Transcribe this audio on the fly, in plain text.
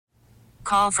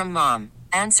Call from mom.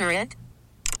 Answer it.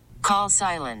 Call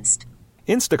silenced.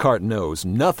 Instacart knows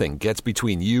nothing gets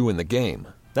between you and the game.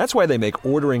 That's why they make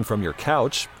ordering from your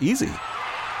couch easy.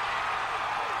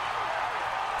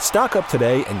 Stock up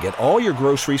today and get all your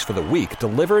groceries for the week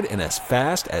delivered in as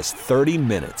fast as 30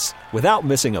 minutes without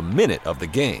missing a minute of the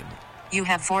game. You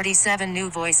have 47 new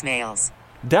voicemails.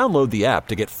 Download the app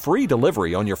to get free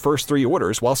delivery on your first 3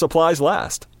 orders while supplies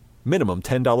last. Minimum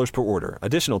 $10 per order.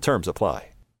 Additional terms apply.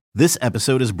 This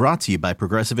episode is brought to you by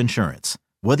Progressive Insurance.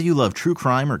 Whether you love true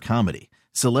crime or comedy,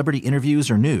 celebrity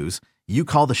interviews or news, you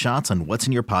call the shots on what's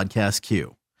in your podcast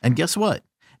queue. And guess what?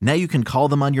 Now you can call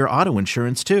them on your auto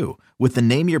insurance too with the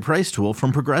Name Your Price tool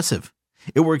from Progressive.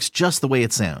 It works just the way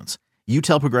it sounds. You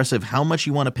tell Progressive how much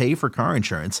you want to pay for car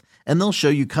insurance, and they'll show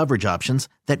you coverage options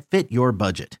that fit your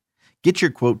budget. Get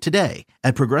your quote today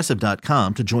at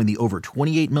Progressive.com to join the over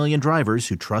 28 million drivers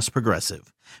who trust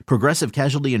Progressive. Progressive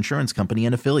Casualty Insurance Company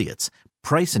and Affiliates.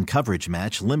 Price and coverage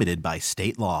match limited by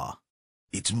state law.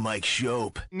 It's Mike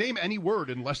Shope. Name any word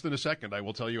in less than a second. I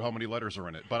will tell you how many letters are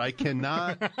in it. But I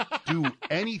cannot do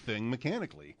anything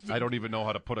mechanically. I don't even know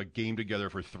how to put a game together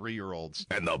for 3-year-olds.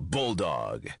 And the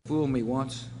Bulldog. Fool me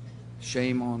once,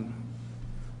 shame on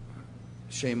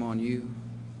you.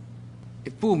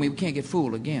 If fool me, we can't get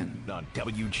fooled again. On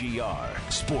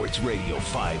WGR, Sports Radio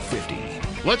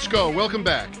 550. Let's go. Welcome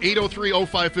back.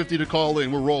 803-0550 to call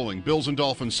in. We're rolling. Bills and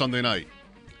Dolphins Sunday night.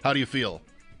 How do you feel?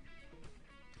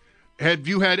 Have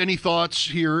you had any thoughts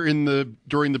here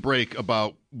during the break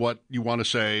about what you want to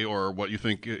say or what you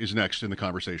think is next in the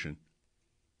conversation?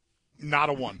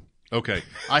 Not a one. Okay.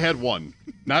 I had one.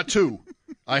 Not two.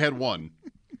 I had one.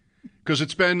 Because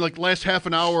it's been like the last half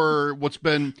an hour, what's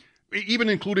been, even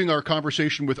including our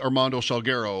conversation with Armando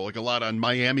Salguero, like a lot on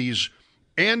Miami's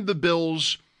and the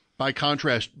Bills, by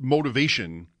contrast,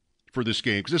 motivation for this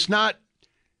game. Because it's not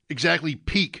exactly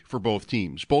peak for both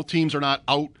teams. Both teams are not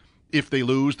out if they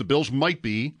lose. The Bills might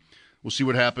be. We'll see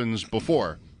what happens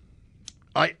before.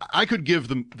 I could give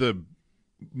the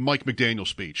Mike McDaniel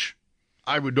speech.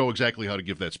 I would know exactly how to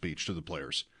give that speech to the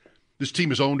players. This team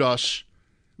has owned us.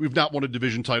 We've not won a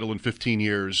division title in 15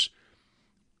 years.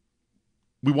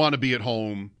 We want to be at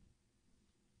home.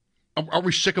 Are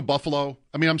we sick of Buffalo?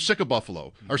 I mean, I'm sick of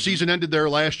Buffalo. Our season ended there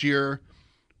last year.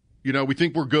 You know, we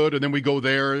think we're good, and then we go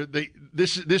there.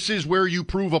 This is where you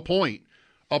prove a point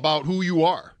about who you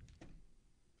are.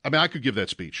 I mean, I could give that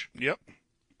speech. Yep.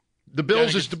 The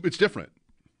Bills, it's different.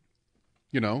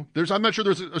 You know, I'm not sure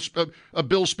there's a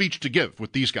Bills speech to give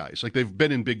with these guys. Like, they've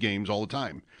been in big games all the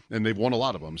time, and they've won a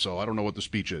lot of them, so I don't know what the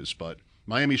speech is, but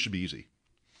Miami should be easy.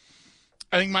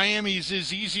 I think Miami's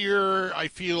is easier. I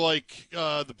feel like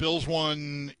the Bills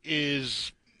one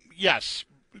is, yes,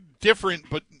 different,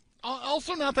 but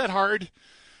also not that hard.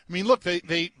 I mean, look, they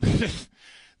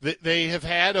they have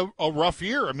had a rough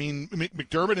year. I mean,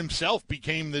 McDermott himself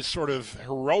became this sort of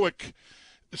heroic,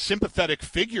 sympathetic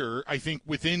figure, I think,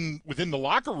 within the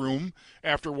locker room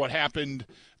after what happened,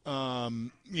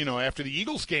 after the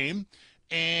Eagles game.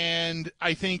 And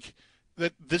I think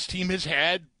that this team has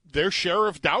had their share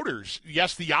of doubters.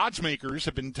 Yes, the odds makers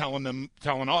have been telling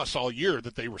us all year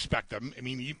that they respect them. I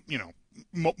mean,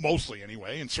 mostly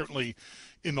anyway, and certainly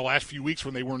in the last few weeks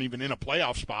when they weren't even in a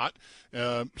playoff spot,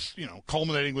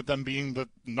 culminating with them being the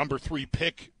number 3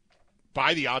 pick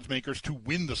by the odds makers to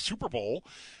win the Super Bowl.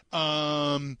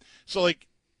 But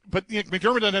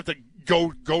McDermott doesn't have to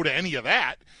go to any of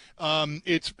that.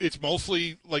 It's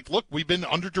mostly like, look, we've been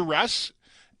under duress,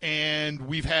 and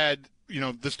we've had,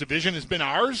 this division has been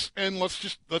ours, and let's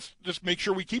just make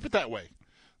sure we keep it that way.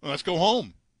 Let's go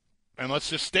home, and let's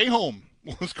just stay home.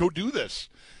 Let's go do this.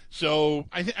 So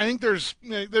I think there's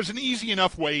an easy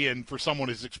enough way in for someone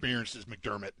as experienced as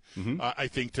McDermott. Mm-hmm. I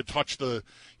think to touch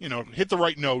hit the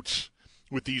right notes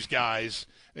with these guys.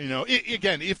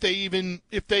 Again, if they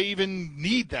even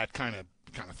need that kind of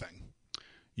thing.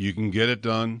 You can get it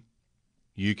done.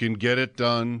 You can get it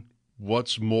done.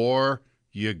 What's more,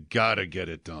 you gotta get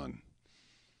it done.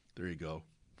 There you go.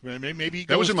 Maybe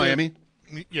that was in Miami.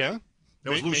 Yeah.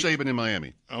 That was Lou Saban in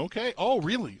Miami. Okay. Oh,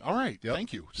 really? All right. Yep.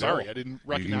 Thank you. Sorry, I didn't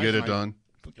recognize. You can get it done.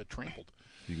 Get trampled.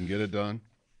 You can get it done.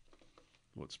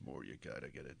 What's more, you gotta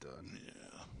get it done.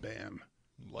 Yeah. Bam.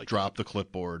 Drop the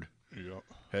clipboard. Yeah.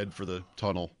 Head for the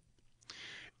tunnel.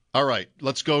 All right.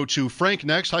 Let's go to Frank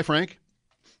next. Hi, Frank.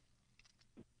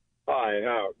 Hi,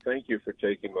 Howard. Thank you for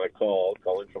taking my call,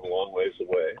 calling from a long ways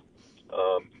away.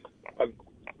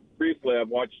 I've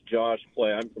watched Josh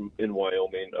play. I'm in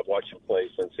Wyoming. I've watched him play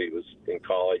since he was in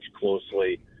college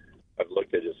closely. I've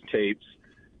looked at his tapes.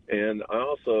 And I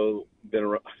also been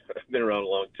around a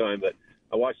long time, but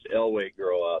I watched Elway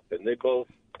grow up, and they both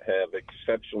have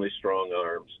exceptionally strong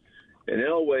arms. And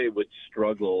Elway would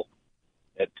struggle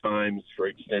at times for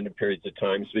extended periods of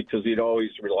times because he'd always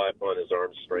rely upon his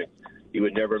arm strength. He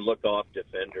would never look off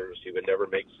defenders. He would never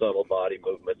make subtle body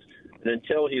movements. And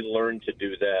until he learned to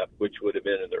do that, which would have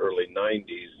been in the early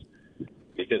 90s,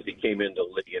 because he came into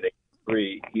the league in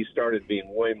 83, he started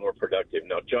being way more productive.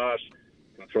 Now, Josh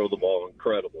can throw the ball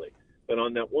incredibly. But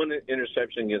on that one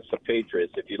interception against the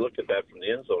Patriots, if you look at that from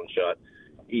the end zone shot,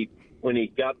 when he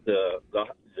got the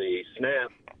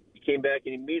snap, he came back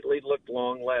and immediately looked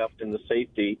long left, and the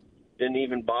safety didn't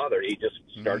even bother. He just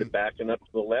started backing up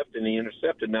to the left, and he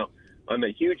intercepted. Now, I'm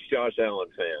a huge Josh Allen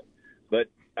fan, but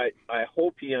I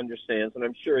hope he understands, and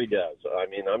I'm sure he does. I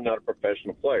mean, I'm not a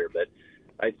professional player, but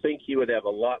I think he would have a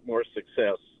lot more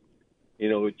success,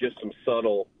 with just some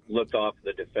subtle look off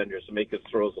the defenders to make his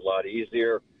throws a lot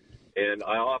easier. And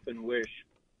I often wish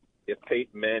if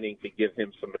Peyton Manning could give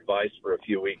him some advice for a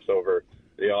few weeks over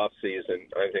the offseason,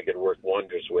 I think it'd work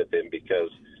wonders with him because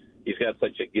he's got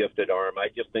such a gifted arm. I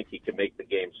just think he can make the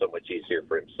game so much easier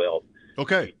for himself.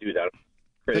 Okay. Do that.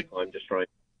 Critical. I'm just trying to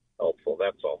be helpful.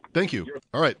 That's all. Thank you.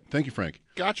 All right. Thank you, Frank.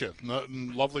 Gotcha.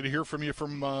 Lovely to hear from you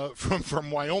from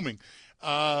Wyoming.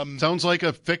 Sounds like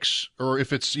a fix, or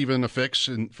if it's even a fix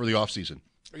for the offseason.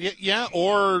 Yeah,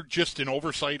 or just an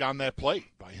oversight on that play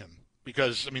by him.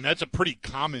 Because, that's a pretty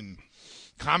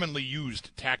commonly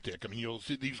used tactic. You'll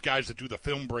see these guys that do the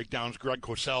film breakdowns, Greg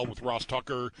Cosell with Ross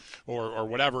Tucker or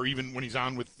whatever, even when he's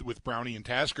on with Brownie and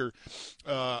Tasker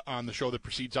on the show that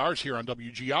precedes ours here on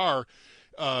WGR,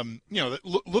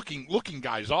 looking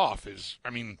guys off is, I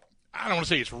don't want to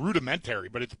say it's rudimentary,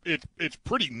 but it's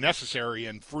pretty necessary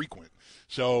and frequent.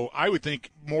 So I would think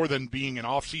more than being an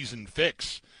off-season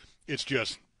fix, it's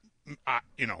just, I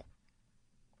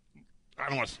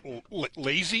don't want to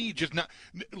lazy, just not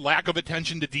lack of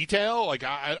attention to detail.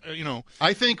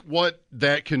 I think what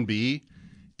that can be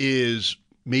is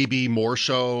maybe more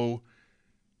so,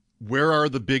 where are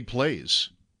the big plays,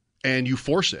 and you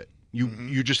force it.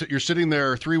 You're sitting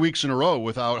there 3 weeks in a row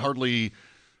without hardly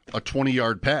a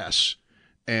 20-yard pass,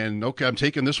 and okay, I'm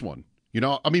taking this one.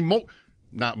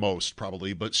 Not most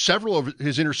probably, but several of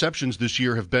his interceptions this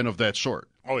year have been of that sort.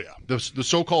 Oh yeah, the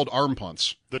so-called arm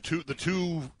punts.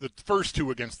 The first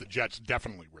two against the Jets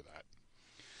definitely were that.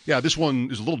 Yeah, this one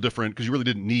is a little different because you really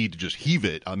didn't need to just heave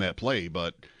it on that play,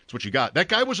 but it's what you got. That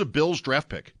guy was a Bills draft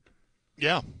pick.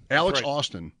 Yeah, Alex right.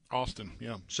 Austin,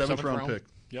 yeah, seventh round pick.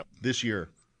 Yep, this year,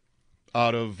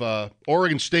 out of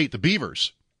Oregon State, the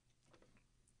Beavers.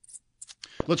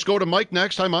 Let's go to Mike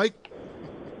next. Hi, Mike.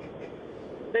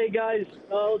 Hey guys,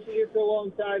 listening here for a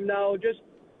long time now. Just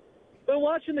been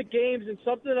watching the games, and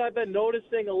something that I've been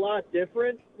noticing a lot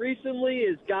different recently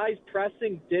is guys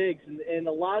pressing Diggs and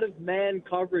a lot of man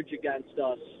coverage against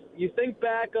us. You think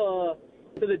back to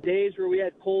the days where we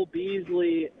had Cole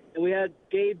Beasley and we had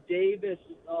Gabe Davis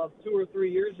 2 or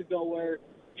 3 years ago, where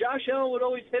Josh Allen would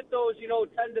always hit those 10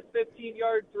 to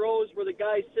 15-yard throws where the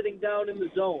guy's sitting down in the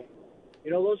zone.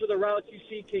 Those are the routes you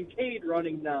see Kincaid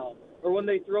running now. Or when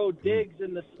they throw Diggs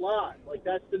in the slot,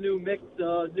 that's the new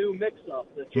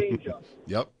mix-up, the change-up.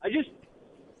 Yep.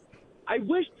 I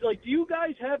wish, do you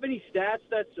guys have any stats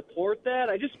that support that?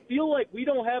 I just feel like we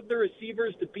don't have the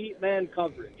receivers to beat man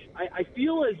coverage. I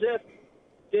feel as if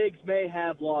Diggs may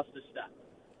have lost a step.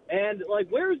 And,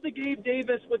 where's the Gabe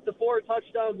Davis with the 4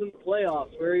 touchdowns in the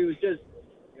playoffs where he was just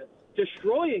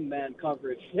destroying man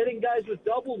coverage, hitting guys with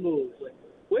double moves?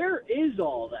 Where is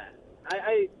all that?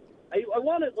 I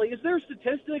want to, is there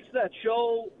statistics that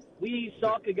show we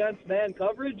suck against man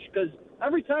coverage? Because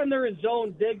every time they're in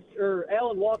zone, Diggs or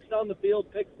Allen walks down the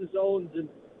field, picks the zones, and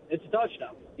it's a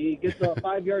touchdown. He gets a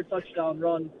 5-yard touchdown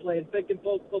run playing pick and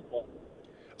poke football.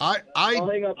 I'll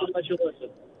hang up and let you listen.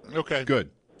 Okay. Good.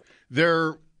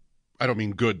 I don't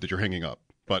mean good that you're hanging up,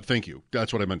 but thank you.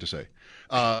 That's what I meant to say.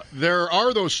 There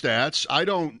are those stats. I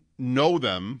don't know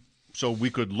them, so we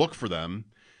could look for them.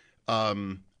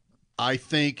 I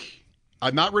think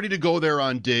I'm not ready to go there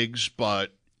on Diggs,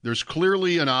 but there's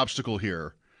clearly an obstacle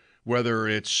here, whether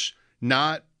it's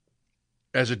not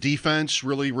as a defense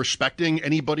really respecting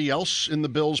anybody else in the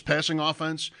Bills' passing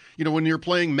offense. When you're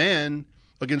playing man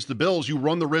against the Bills, you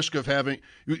run the risk of having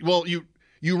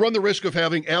you run the risk of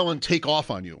having Allen take off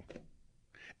on you.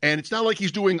 And it's not like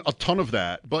he's doing a ton of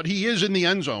that, but he is in the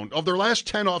end zone. Of their last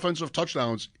 10 offensive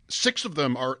touchdowns, 6 of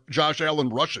them are Josh Allen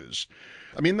rushes.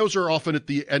 Those are often at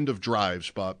the end of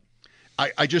drives, but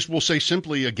I just will say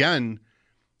simply again,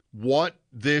 what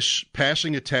this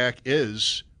passing attack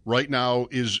is right now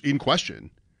is in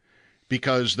question,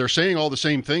 because they're saying all the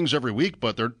same things every week,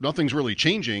 but nothing's really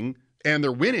changing, and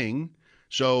they're winning.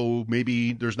 So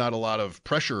maybe there's not a lot of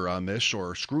pressure on this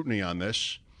or scrutiny on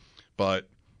this, but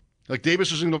Like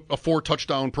Davis isn't a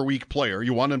 4-touchdown per week player.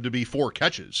 You want him to be 4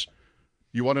 catches.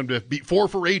 You want him to be 4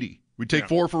 for 80. We take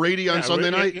 4 for 80 on Sunday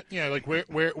night. Yeah, like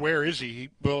where is he?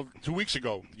 Well, 2 weeks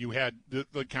ago you had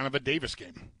the kind of a Davis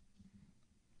game.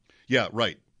 Yeah,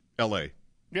 right. L.A.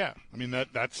 Yeah, I mean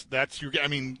that's your. I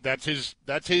mean that's his.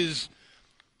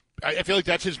 I feel like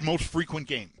that's his most frequent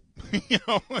game. You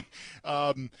know,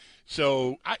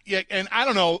 so and I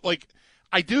don't know. Like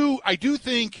I do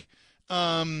think,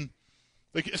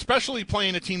 like especially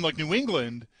playing a team like New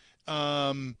England,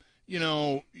 you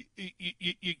know,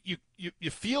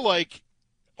 you feel like,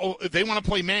 oh, if they want to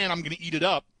play man, I'm going to eat it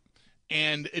up.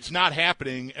 And it's not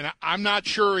happening, and I'm not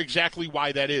sure exactly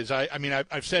why that is. I mean,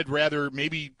 I've said rather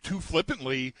maybe too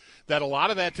flippantly that a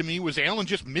lot of that to me was Allen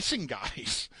just missing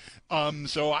guys.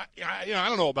 So I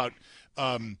don't know about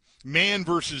man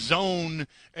versus zone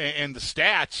and the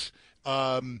stats,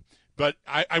 but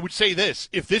I would say this: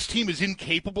 if this team is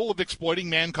incapable of exploiting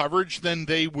man coverage, then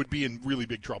they would be in really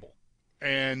big trouble.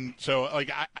 And so, like,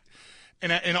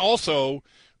 and also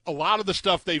a lot of the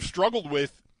stuff they've struggled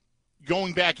with,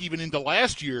 going back even into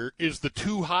last year, is the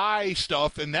too high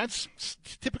stuff, and that's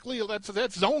typically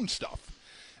that's zone stuff.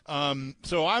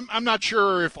 So I'm not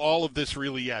sure if all of this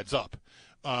really adds up.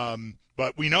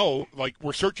 But we know, like,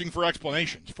 we're searching for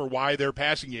explanations for why their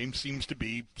passing game seems to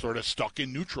be sort of stuck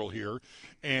in neutral here,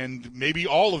 and maybe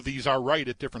all of these are right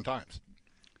at different times.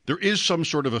 There is some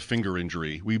sort of a finger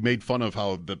injury. We made fun of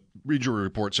how the injury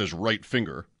report says right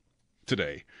finger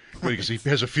today because he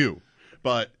has a few,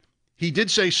 but he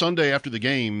did say Sunday after the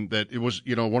game that it was,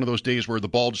 you know, one of those days where the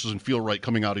ball just doesn't feel right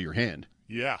coming out of your hand.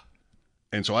 Yeah.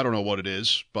 And so I don't know what it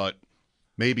is, but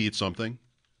maybe it's something.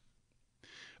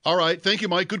 All right. Thank you,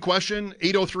 Mike. Good question.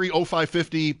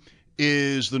 803-0550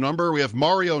 is the number. We have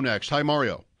Mario next. Hi,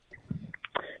 Mario.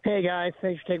 Hey, guys.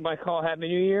 Thanks for taking my call. Happy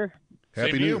New Year.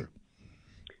 Happy New Year.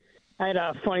 I had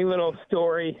a funny little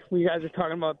story. You guys are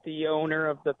talking about the owner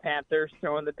of the Panthers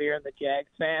throwing the beer in the Jags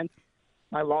fans.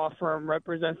 My law firm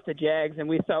represents the Jags, and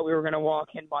we thought we were going to walk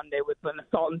in Monday with an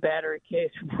assault and battery case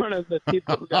from one of the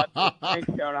people who got the drink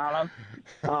thrown on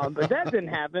them. But that didn't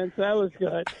happen, so that was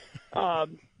good.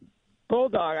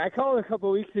 Bulldog, I called a couple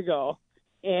of weeks ago,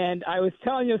 and I was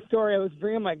telling you a story. I was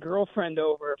bringing my girlfriend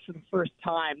over for the first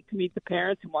time to meet the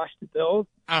parents and watch the Bills.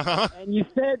 Uh-huh. And you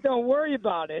said, don't worry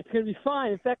about it. It's going to be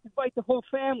fine. In fact, invite the whole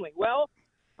family. Well,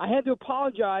 I had to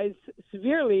apologize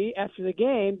severely after the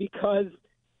game because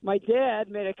my dad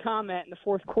made a comment in the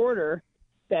fourth quarter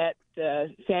that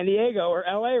San Diego, or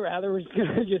L.A. rather, was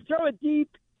going to just throw it deep,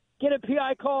 get a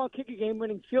PI call, and kick a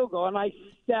game-winning field goal. And I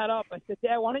sat up. I said,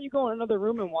 Dad, why don't you go in another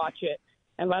room and watch it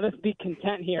and let us be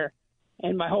content here?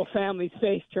 And my whole family's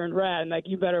face turned red. And, like,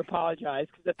 you better apologize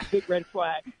because that's a big red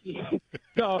flag.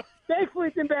 So, thankfully,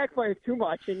 it didn't backfire too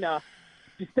much. And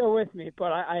you're still with me.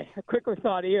 But I quickly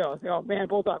thought of you. I was like, oh, man,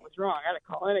 Bulldog was wrong. I got to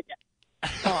call in again.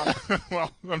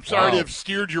 Well, I'm sorry to have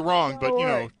steered you wrong, but, you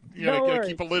know, you got to worries.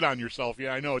 keep a lid on yourself.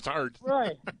 Yeah, I know it's hard.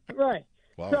 Right.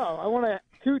 Wow. So I want to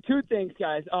two things,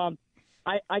 guys.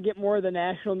 I get more of the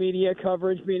national media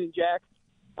coverage being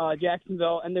in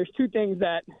Jacksonville, and there's two things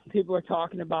that people are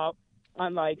talking about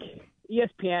on, like,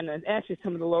 ESPN and actually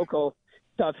some of the local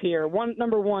stuff here.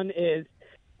 Number one is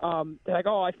they're like,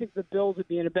 I think the Bills would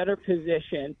be in a better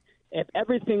position if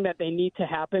everything that they need to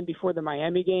happen before the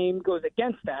Miami game goes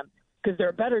against them, because they're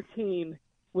a better team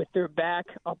with their back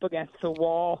up against the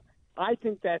wall. I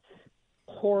think that's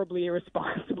horribly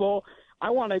irresponsible. I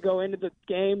want to go into the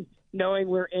game knowing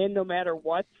we're in no matter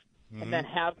what, and then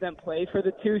have them play for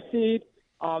the 2 seed.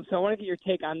 So I want to get your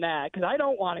take on that, because I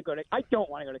don't want to go to Kansas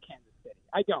City.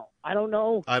 I don't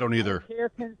know. I don't either. I don't care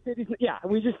if Kansas City's. Yeah,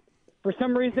 we just, for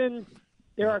some reason,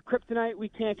 they're our kryptonite. We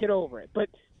can't get over it. But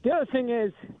the other thing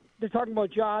is, they're talking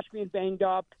about Josh being banged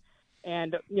up,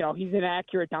 and, you know, he's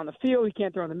inaccurate down the field. He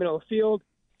can't throw in the middle of the field.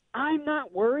 I'm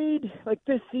not worried. Like,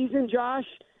 this season, Josh,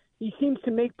 he seems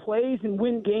to make plays and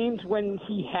win games when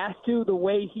he has to, the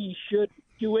way he should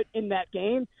do it in that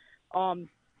game.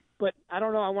 But I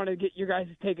don't know. I want to get your guys'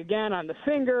 take again on the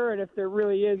finger and if there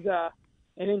really is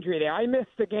an injury there. I missed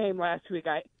the game last week.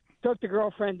 I took the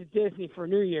girlfriend to Disney for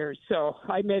New Year's, so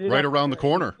I made it right around the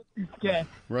corner. Yeah,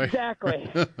 right. Exactly.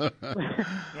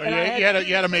 You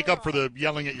had to make up for the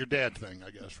yelling at your dad thing,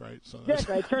 I guess, right? So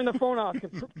exactly. I turned the phone off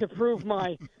to prove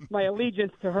my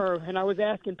allegiance to her, and I was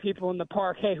asking people in the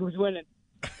park, hey, who's winning?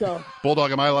 So,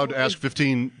 Bulldog, am I allowed to ask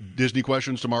 15 Disney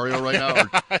questions to Mario right now,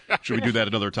 or should we do that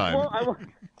another time? Well,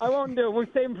 I won't do it. We'll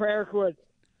save them for Eric Wood.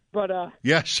 But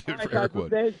yes, for right, Eric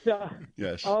Wood.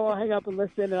 Yes. I'll hang up and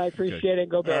listen, and I appreciate it.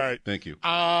 Go back. All right. Thank you.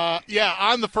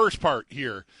 On the first part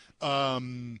here,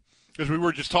 because we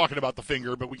were just talking about the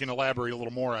finger, but we can elaborate a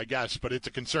little more, I guess, but it's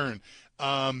a concern.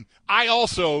 I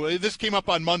also, this came up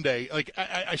on Monday, like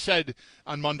I said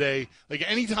on Monday, like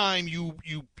anytime you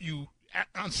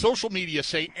on social media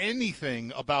say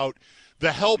anything about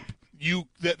the help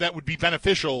that would be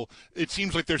beneficial, it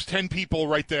seems like there's 10 people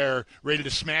right there ready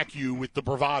to smack you with the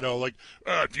bravado, like,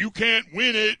 if you can't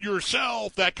win it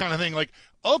yourself, that kind of thing. Like,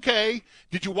 okay,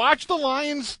 did you watch the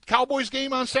Lions-Cowboys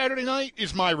game on Saturday night,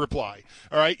 is my reply.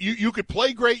 All right, you could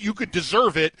play great, you could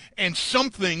deserve it, and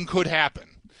something could happen.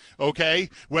 Okay,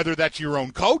 whether that's your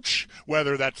own coach,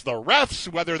 whether that's the refs,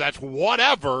 whether that's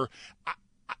whatever,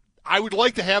 I would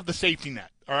like to have the safety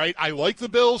net. All right, I like the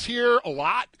Bills here a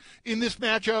lot in this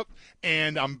matchup,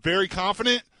 and I'm very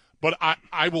confident, but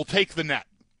I will take the net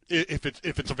if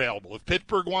it's available. If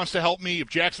Pittsburgh wants to help me, if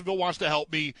Jacksonville wants to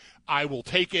help me, I will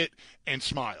take it and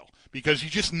smile, because you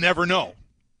just never know.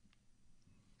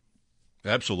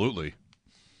 Absolutely.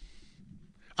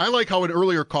 I like how an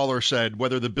earlier caller said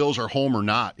whether the Bills are home or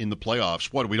not in the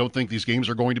playoffs. What, we don't think these games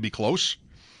are going to be close?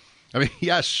 I mean,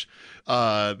 yes,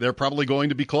 they're probably going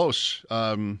to be close.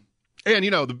 And,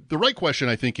 you know, the right question,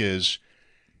 I think, is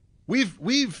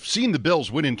we've seen the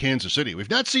Bills win in Kansas City. We've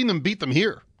not seen them beat them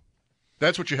here.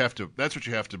 That's what you have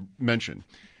to mention.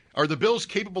 Are the Bills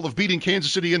capable of beating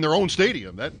Kansas City in their own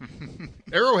stadium? That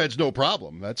Arrowhead's no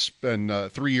problem. That's been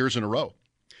 3 years in a row.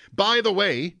 By the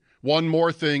way, one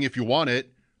more thing, if you want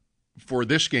it, for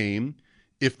this game,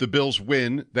 if the Bills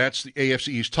win, that's the AFC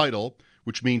East title,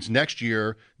 which means next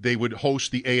year they would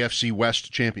host the AFC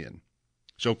West champion.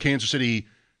 So Kansas City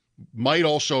might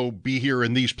also be here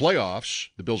in these playoffs.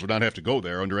 The Bills would not have to go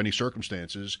there under any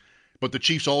circumstances. But the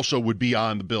Chiefs also would be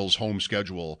on the Bills' home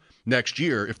schedule next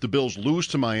year. If the Bills lose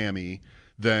to Miami,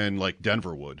 then like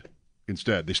Denver would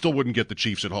instead. They still wouldn't get the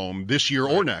Chiefs at home this year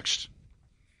or next.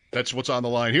 That's what's on the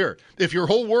line here. If your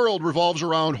whole world revolves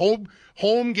around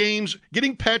home games,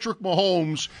 getting Patrick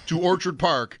Mahomes to Orchard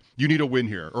Park, you need a win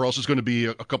here, or else it's going to be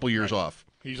a couple years off.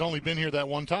 He's only been here that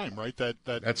one time, right?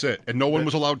 That's it. And no one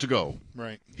was allowed to go.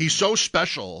 Right. He's so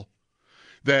special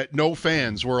that no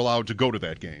fans were allowed to go to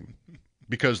that game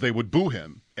because they would boo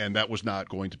him, and that was not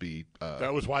going to be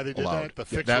that was why they did allowed. that? The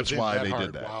fix that's was why that they hard.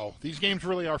 did that. Wow. These games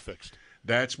really are fixed.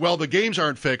 The games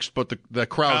aren't fixed, but the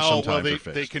crowd sometimes are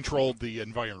fixed. They controlled the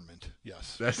environment,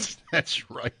 yes. That's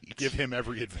right. Give him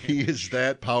every advantage. He is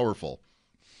that powerful.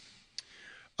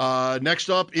 Next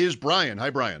up is Brian.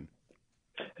 Hi, Brian.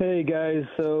 Hey, guys.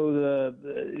 So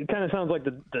it kind of sounds like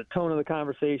the tone of the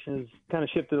conversation has kind of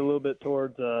shifted a little bit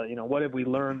towards, what have we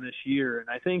learned this year? And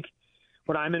I think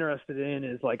what I'm interested in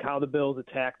is like how the Bills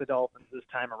attack the Dolphins this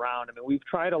time around. I mean, we've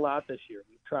tried a lot this year.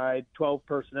 We've tried 12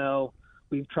 personnel.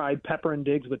 We've tried Pepper and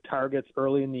Diggs with targets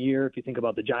early in the year. If you think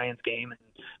about the Giants game and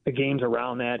the games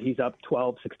around that, he's up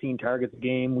 12, 16 targets a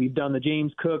game. We've done the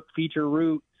James Cook feature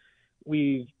route.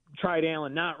 We've tried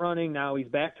Allen not running. Now he's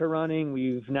back to running.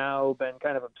 We've now been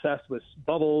kind of obsessed with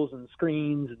bubbles and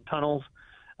screens and tunnels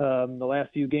the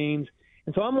last few games.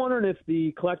 And so I'm wondering if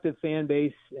the collective fan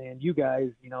base and you guys,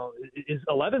 is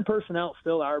 11 personnel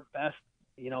still our best?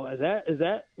 Is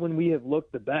that when we have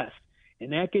looked the best?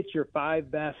 And that gets your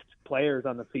 5 best players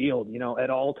on the field,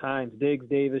 at all times: Diggs,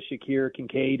 Davis, Shakir,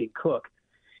 Kincaid, and Cook.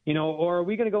 Or are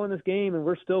we going to go in this game and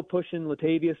we're still pushing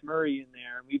Latavius Murray in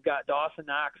there, and we've got Dawson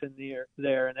Knox in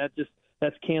there, and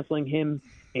that's canceling him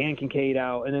and Kincaid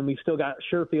out, and then we've still got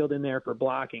Sherfield in there for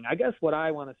blocking. I guess what I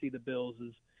want to see the Bills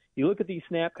is, you look at these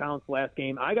snap counts last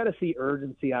game, I got to see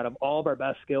urgency out of all of our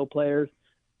best skill players.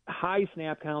 High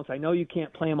snap counts. I know you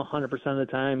can't play them 100% of the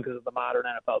time because of the modern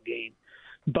NFL game.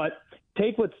 But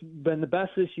take what's been the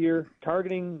best this year.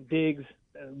 Targeting Diggs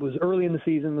was early in the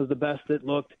season, was the best it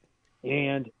looked.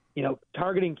 And,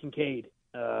 targeting Kincaid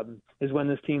is when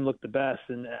this team looked the best.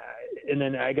 And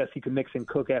then I guess you can mix in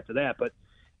Cook after that. But,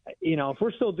 if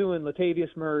we're still doing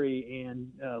Latavius Murray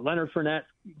and Leonard Fournette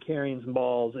carrying some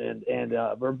balls and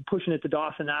we're pushing it to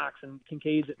Dawson Knox and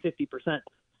Kincaid's at 50%,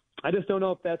 I just don't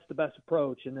know if that's the best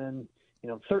approach. And then,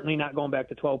 certainly not going back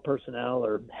to 12 personnel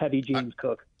or heavy James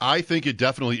Cook. I think it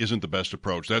definitely isn't the best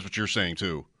approach. That's what you're saying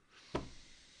too.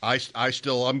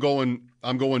 I'm going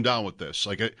down with this.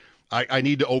 Like I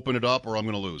need to open it up or I'm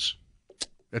going to lose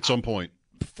at some point.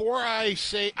 Before I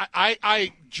say,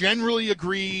 I generally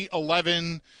agree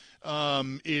 11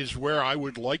 is where I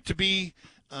would like to be.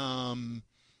 But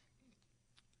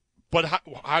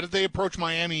how did they approach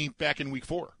Miami back in week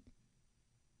 4?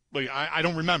 Like, I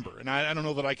don't remember, and I don't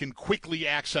know that I can quickly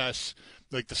access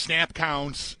like the snap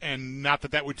counts, and not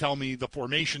that would tell me the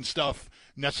formation stuff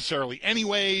necessarily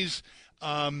anyways.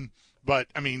 But,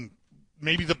 I mean,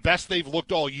 maybe the best they've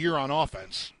looked all year on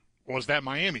offense was that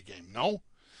Miami game, no?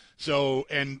 So,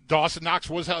 and Dawson Knox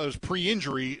was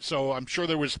pre-injury, so I'm sure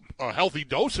there was a healthy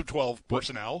dose of 12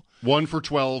 personnel. 1 for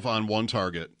 12 on 1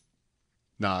 target,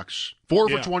 Knox. 4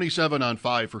 for 27 on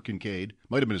 5 for Kincaid.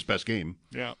 Might have been his best game.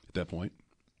 At that point.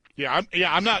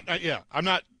 I'm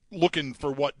not looking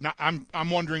for what. I'm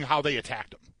wondering how they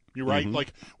attacked him. You're right. Mm-hmm.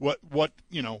 Like what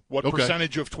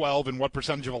percentage of 12 and what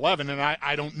percentage of 11, and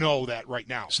I don't know that right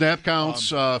now. Snap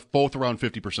counts both around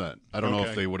 50%. I don't know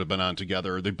if they would have been on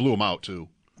together. They blew them out too.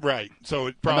 Right. So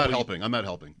it probably. I'm not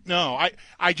helping. No,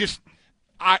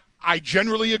 I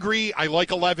generally agree. I like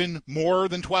 11 more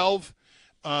than 12,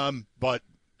 but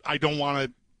I don't want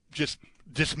to just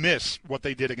dismiss what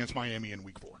they did against Miami in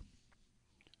Week 4.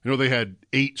 They had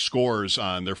 8 scores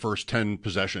on their first 10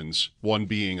 possessions, one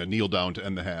being a kneel down to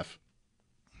end the half.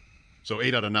 So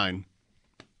 8 out of 9.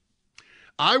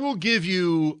 I will give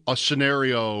you a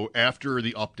scenario after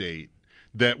the update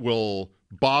that will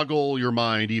boggle your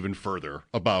mind even further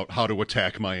about how to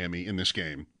attack Miami in this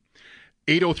game.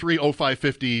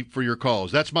 803-0550 for your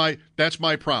calls. That's my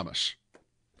promise.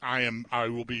 I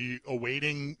will be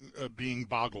awaiting being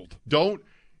boggled. Don't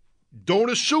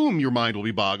assume your mind will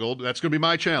be boggled. That's going to be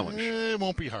my challenge. It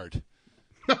won't be hard.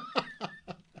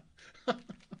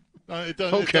 It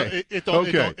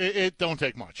don't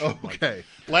take much. Okay. Like,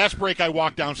 last break, I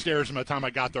walked downstairs, and by the time I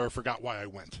got there, I forgot why I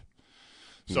went.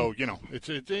 So it's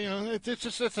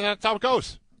that's how it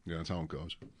goes. Yeah, that's how it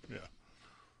goes. Yeah.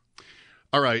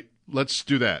 All right, let's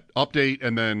do that. Update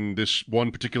and then this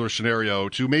one particular scenario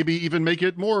to maybe even make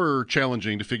it more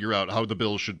challenging to figure out how the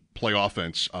Bills should play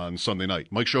offense on Sunday night.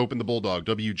 Mike Schopp and the Bulldog,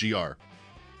 WGR.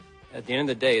 At the end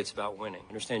of the day, it's about winning. I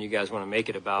understand you guys want to make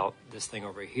it about this thing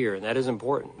over here, and that is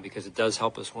important because it does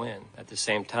help us win. At the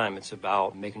same time, it's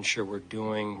about making sure we're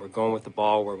going with the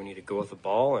ball where we need to go with the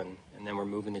ball, and then we're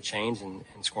moving the chains and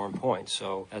scoring points.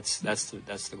 So that's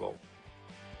the goal.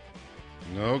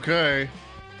 Okay.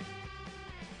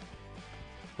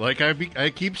 Like I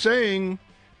keep saying,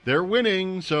 they're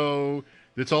winning, so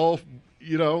it's all,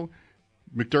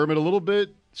 McDermott a little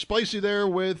bit spicy there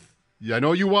with, I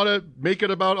know you want to make it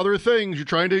about other things. You're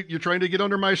trying to get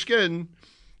under my skin.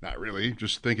 Not really.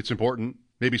 Just think it's important.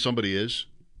 Maybe somebody is.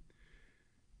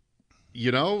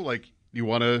 Like you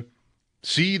want to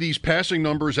see these passing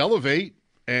numbers elevate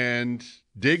and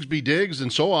Diggs be Diggs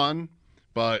and so on,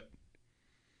 but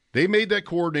they made that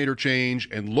coordinator change,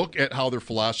 and look at how their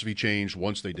philosophy changed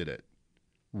once they did it.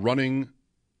 Running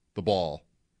the ball.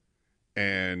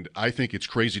 And I think it's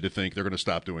crazy to think they're going to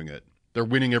stop doing it. They're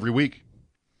winning every week.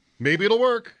 Maybe it'll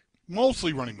work.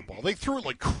 Mostly running the ball. They threw it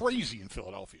like crazy in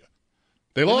Philadelphia.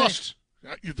 They lost.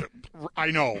 I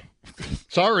know.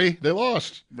 Sorry, they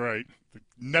lost. Right. They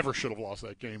never should have lost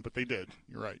that game, but they did.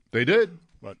 You're right. They did.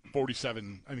 But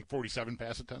 47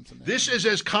 pass attempts in that. This is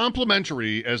as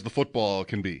complimentary as the football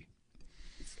can be.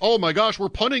 Oh, my gosh, we're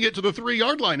punting it to the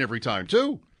 3-yard line every time,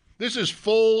 too. This is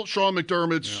full Sean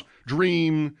McDermott's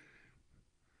dream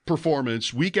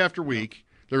performance week after week.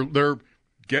 They're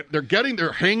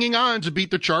hanging on to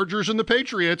beat the Chargers and the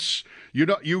Patriots. You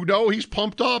know he's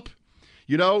pumped up.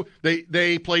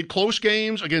 They played close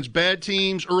games against bad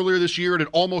teams earlier this year, and it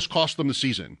almost cost them the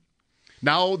season.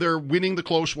 Now they're winning the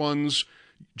close ones,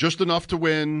 just enough to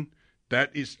win.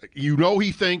 That is,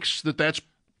 he thinks that that's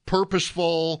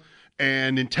purposeful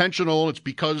and intentional. It's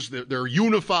because they're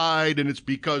unified, and it's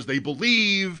because they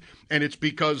believe, and it's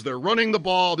because they're running the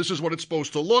ball. This is what it's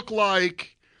supposed to look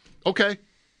like. Okay.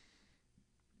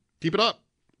 Keep it up.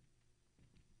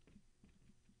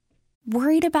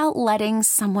 Worried about letting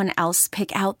someone else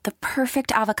pick out the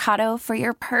perfect avocado for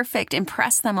your perfect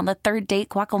impress them on the third date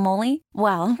guacamole?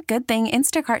 Well, good thing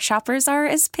Instacart shoppers are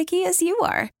as picky as you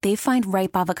are. They find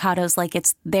ripe avocados like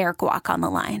it's their guac on the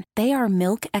line. They are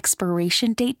milk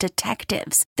expiration date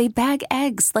detectives. They bag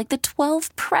eggs like the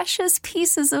 12 precious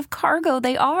pieces of cargo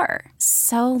they are.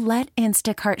 So let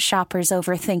Instacart shoppers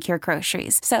overthink your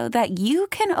groceries so that you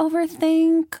can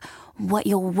overthink what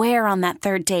you'll wear on that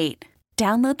third date.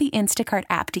 Download the Instacart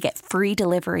app to get free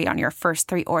delivery on your first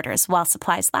 3 orders while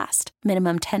supplies last.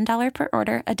 Minimum $10 per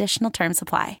order. Additional terms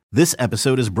apply. This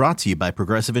episode is brought to you by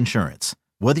Progressive Insurance.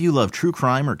 Whether you love true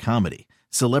crime or comedy,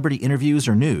 celebrity interviews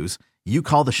or news, you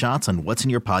call the shots on what's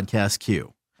in your podcast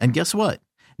queue. And guess what?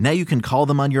 Now you can call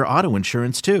them on your auto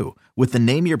insurance too with the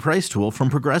Name Your Price tool from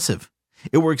Progressive.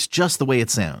 It works just the way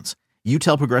it sounds. You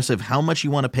tell Progressive how much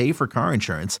you want to pay for car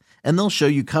insurance, and they'll show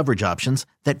you coverage options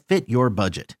that fit your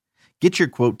budget. Get your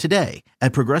quote today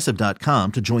at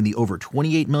Progressive.com to join the over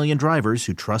 28 million drivers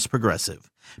who trust Progressive.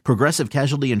 Progressive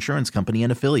Casualty Insurance Company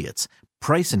and Affiliates.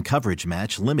 Price and coverage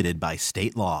match limited by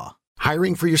state law.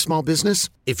 Hiring for your small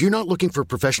business? If you're not looking for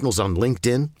professionals on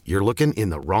LinkedIn, you're looking in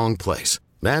the wrong place.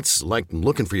 That's like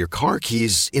looking for your car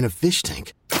keys in a fish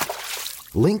tank.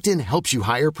 LinkedIn helps you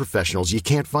hire professionals you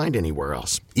can't find anywhere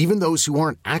else, even those who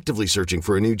aren't actively searching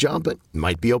for a new job but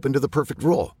might be open to the perfect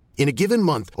role. In a given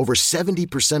month, over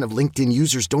 70% of LinkedIn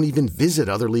users don't even visit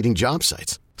other leading job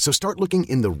sites. So start looking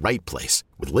in the right place.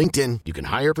 With LinkedIn, you can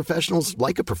hire professionals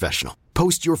like a professional.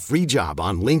 Post your free job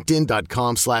on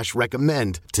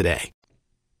linkedin.com/recommend today.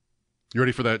 You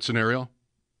ready for that scenario?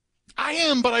 I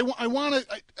am, but I want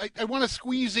to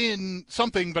squeeze in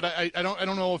something, but I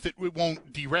don't know if it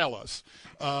won't derail us.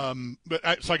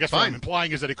 So I guess what I'm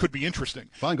implying is that it could be interesting.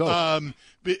 Fine, go.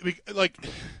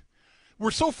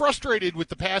 We're so frustrated with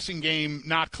the passing game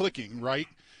not clicking, right?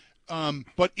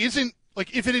 But isn't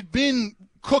if it had been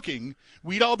cooking,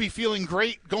 we'd all be feeling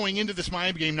great going into this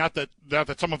Miami game. Not that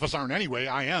some of us aren't anyway.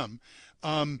 I am.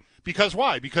 Because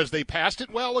why? Because they passed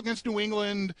it well against New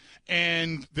England,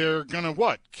 and they're going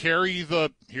to carry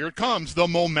here it comes, the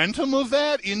momentum of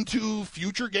that into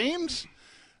future games?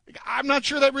 I'm not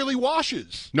sure that really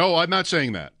washes. No, I'm not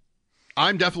saying that.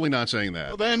 I'm definitely not saying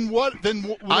that. Well, then what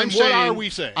are we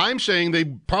saying? I'm saying they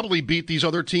probably beat these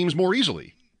other teams more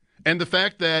easily. And the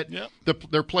fact that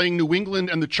they're playing New England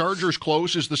and the Chargers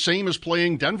close is the same as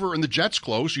playing Denver and the Jets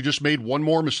close. You just made one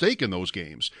more mistake in those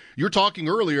games. You're talking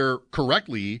earlier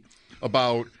correctly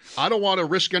about I don't want to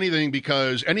risk anything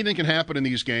because anything can happen in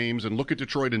these games, and look at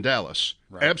Detroit and Dallas.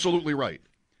 Right. Absolutely right.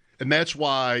 And that's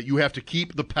why you have to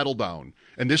keep the pedal down.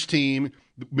 And this team,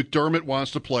 McDermott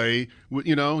wants to play,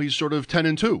 he's sort of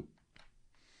 10-2.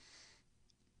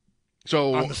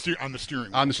 So on the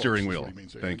steering wheel.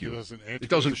 Thank you. It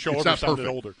doesn't show it's up. Not perfect.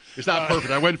 Older. It's not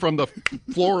perfect. I went from the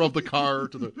floor of the car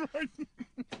to the.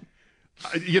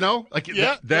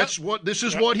 This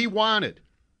is what he wanted.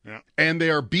 Yeah. And they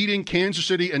are beating Kansas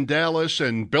City and Dallas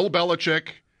and Bill Belichick.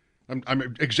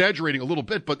 I'm exaggerating a little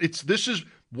bit, but this is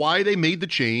why they made the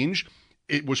change.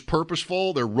 It was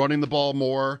purposeful. They're running the ball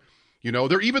more.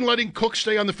 They're even letting Cook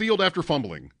stay on the field after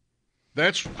fumbling.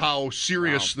 That's how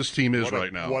serious this team is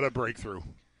right now. What a breakthrough.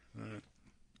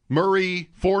 Murray,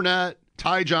 Fournette,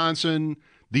 Ty Johnson,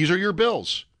 these are your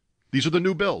Bills. These are the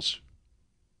new Bills.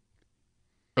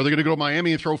 Are they going to go to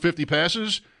Miami and throw 50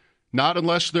 passes? Not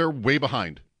unless they're way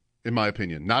behind, in my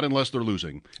opinion. Not unless they're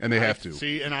losing, and they have to.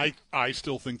 See, and I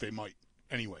still think they might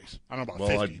anyways. I don't know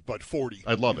about 50, but 40.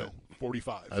 I'd love it.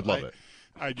 45. I'd love it.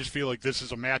 I just feel like this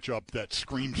is a matchup that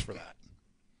screams for that.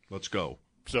 Let's go.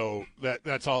 So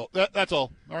that's all. That's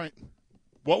all. All right.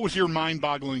 What was your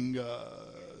mind-boggling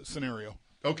scenario?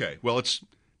 Okay. Well,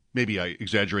 maybe I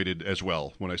exaggerated as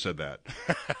well when I said that.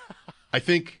 I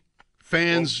think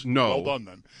fans know. Well done,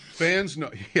 then. Fans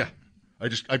know. Yeah.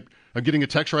 I'm getting a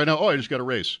text right now. Oh, I just got a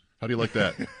raise. How do you like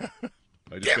that?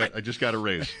 I just got a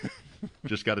raise.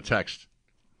 Just got a text.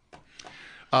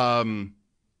 I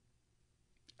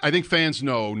think fans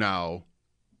know now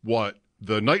what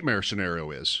the nightmare scenario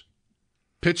is.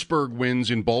 Pittsburgh wins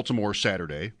in Baltimore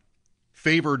Saturday,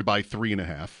 favored by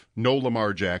 3.5. No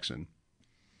Lamar Jackson.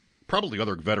 Probably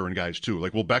other veteran guys, too.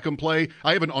 Will Beckham play?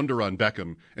 I have an under on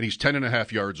Beckham, and he's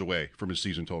 10.5 yards away from his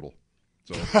season total.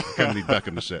 So I kind of need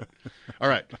Beckham to sit. All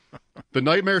right. The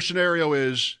nightmare scenario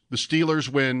is the Steelers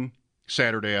win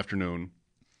Saturday afternoon,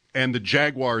 and the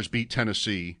Jaguars beat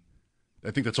Tennessee. I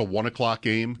think that's a 1 o'clock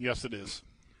game. Yes, it is.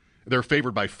 They're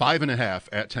favored by 5.5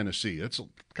 at Tennessee. That's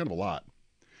kind of a lot.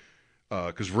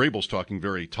 Because Vrabel's talking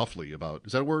very toughly about,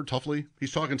 is that a word, toughly?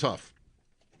 He's talking tough.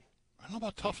 I don't know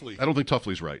about toughly. I don't think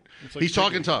toughly's right. He's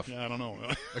talking tough. Yeah, I don't know.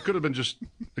 I could have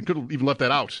even left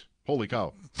that out. Holy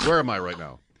cow. Where am I right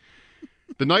now?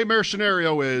 The nightmare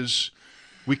scenario is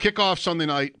we kick off Sunday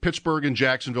night. Pittsburgh and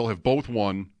Jacksonville have both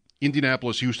won.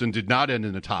 Indianapolis, Houston did not end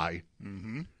in a tie.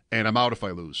 Mm-hmm. And I'm out if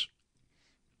I lose.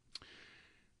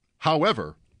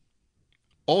 However,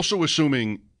 also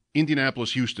assuming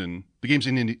Indianapolis-Houston, the game's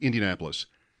in Indianapolis,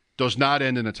 does not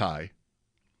end in a tie.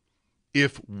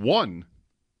 If one,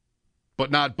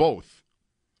 but not both,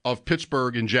 of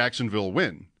Pittsburgh and Jacksonville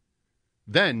win,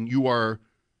 then you are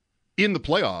in the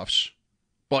playoffs,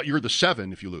 but you're the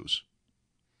 7 if you lose.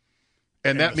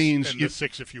 And that means... the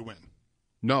 6 if you win.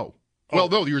 No. Oh. Well,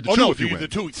 no, you're the 2 if you win. The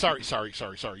 2. Sorry.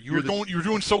 You were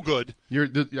doing so good.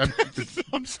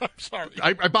 I'm sorry.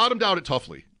 I bottomed out at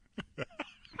toughly.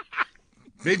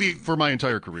 Maybe for my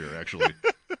entire career, actually.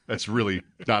 That's really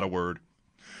not a word.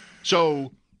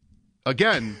 So,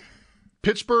 again,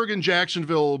 Pittsburgh and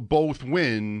Jacksonville both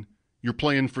win. You're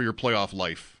playing for your playoff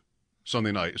life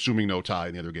Sunday night, assuming no tie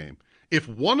in the other game. If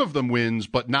one of them wins,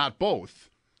 but not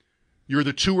both, you're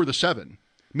the 2 or the 7.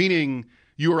 Meaning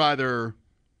you either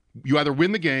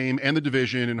win the game and the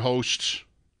division and host,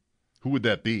 who would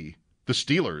that be? The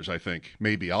Steelers, I think,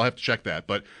 maybe. I'll have to check that.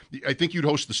 But I think you'd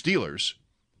host the Steelers.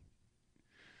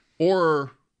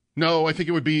 Or, no, I think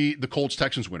it would be the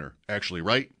Colts-Texans winner, actually,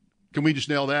 right? Can we just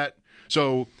nail that?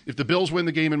 So if the Bills win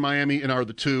the game in Miami and are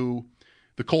the 2,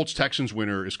 the Colts-Texans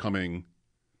winner is coming.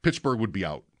 Pittsburgh would be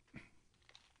out.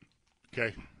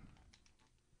 Okay.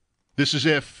 This is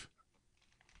if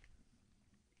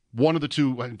one of the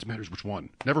 2, well, it matters which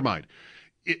one. Never mind.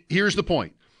 Here's the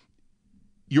point.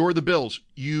 You're the Bills.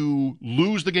 You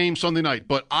lose the game Sunday night,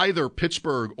 but either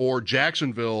Pittsburgh or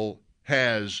Jacksonville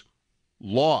has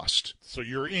lost. So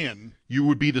you're in. You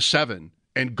would be the 7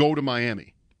 and go to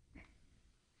Miami.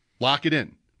 Lock it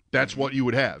in. That's what you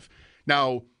would have.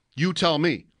 Now, you tell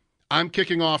me. I'm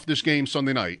kicking off this game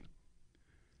Sunday night.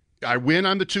 I win,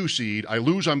 I'm the 2 seed. I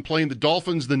lose, I'm playing the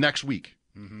Dolphins the next week.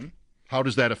 Mm-hmm. How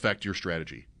does that affect your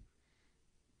strategy?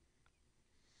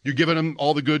 You're giving them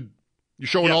all the good, you're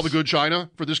showing all the good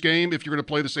China for this game if you're going to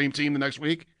play the same team the next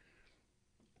week?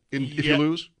 If you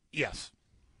lose? Yes.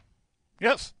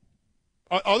 Yes.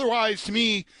 Otherwise, to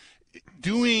me,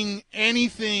 doing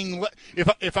anything,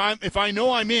 if I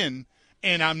know I'm in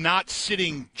and I'm not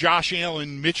sitting Josh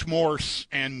Allen, Mitch Morse,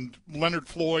 and Leonard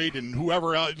Floyd, and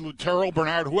whoever else, Terrell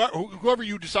Bernard, whoever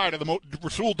you decide,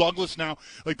 Rasul Douglas now,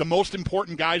 like the most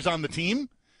important guys on the team,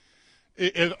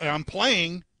 if I'm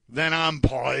playing, then I'm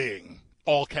playing,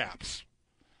 all caps.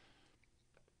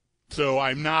 So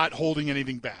I'm not holding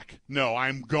anything back. No,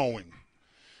 I'm going.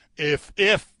 If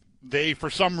they,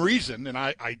 for some reason, and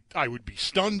I would be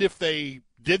stunned if they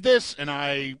did this, and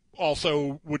I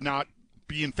also would not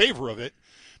be in favor of it,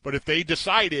 but if they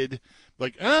decided,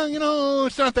 like,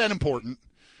 it's not that important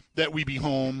that we be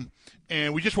home,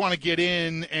 and we just want to get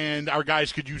in, and our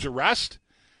guys could use a rest,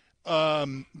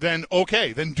 then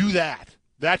okay, then do that.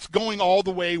 That's going all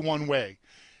the way one way.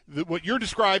 What you're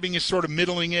describing is sort of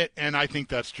middling it, and I think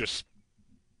that's just,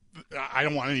 I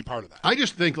don't want any part of that. I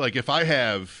just think, like, if I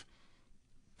have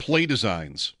play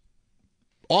designs,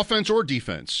 offense or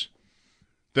defense,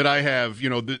 that I have,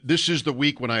 this is the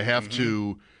week when I have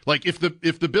to, like, if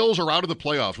the Bills are out of the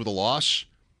playoffs with a loss,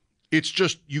 it's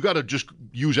just, you got to just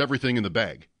use everything in the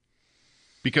bag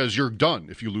because you're done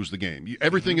if you lose the game.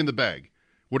 Everything in the bag.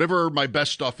 Whatever my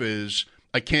best stuff is,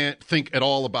 I can't think at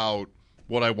all about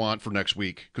what I want for next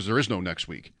week because there is no next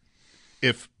week.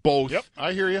 If both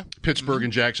I hear you. Pittsburgh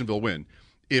and Jacksonville win.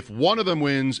 If one of them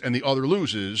wins and the other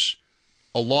loses,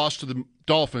 a loss to the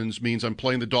Dolphins means I'm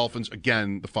playing the Dolphins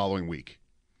again the following week.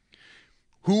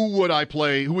 Who would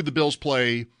the Bills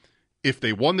play if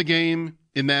they won the game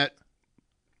in that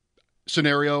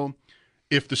scenario?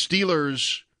 If the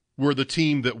Steelers were the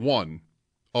team that won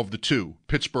of the 2,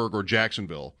 Pittsburgh or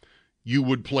Jacksonville, you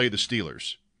would play the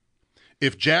Steelers.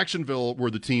 If Jacksonville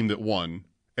were the team that won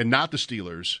and not the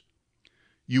Steelers,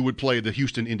 you would play the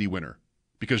Houston-Indy winner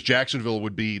because Jacksonville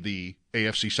would be the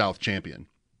AFC South champion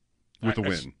with a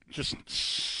win. Just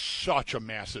such a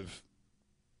massive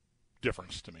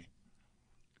difference to me.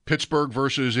 Pittsburgh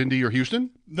versus Indy or Houston?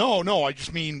 No, I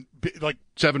just mean like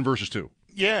 7 versus 2.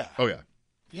 Yeah. Oh, yeah.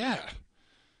 Yeah.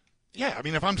 Yeah, I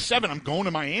mean, if I'm 7, I'm going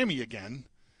to Miami again.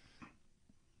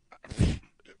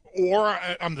 Or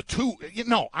I'm the 2.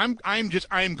 No, I'm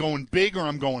going big or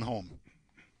I'm going home.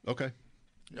 Okay.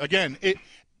 Again,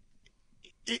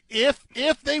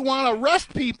 if they want to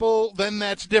arrest people, then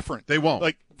that's different. They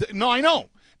won't. No, I know.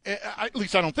 At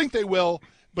least I don't think they will.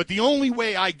 But the only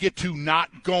way I get to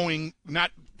not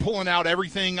pulling out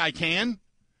everything I can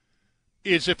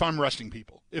is if I'm resting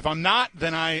people. If I'm not,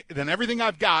 then everything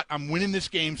I've got, I'm winning this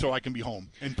game so I can be home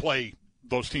and play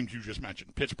those teams you just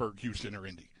mentioned, Pittsburgh, Houston, or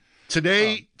Indy.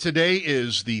 Today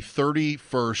is the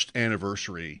 31st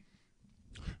anniversary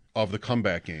of the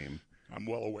comeback game. I'm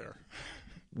well aware.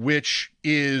 Which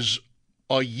is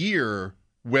a year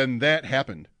when that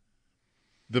happened.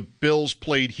 The Bills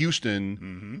played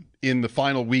Houston in the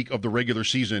final week of the regular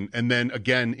season and then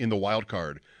again in the wild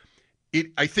card.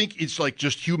 I think it's like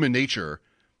just human nature,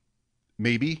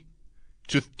 maybe,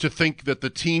 to think that the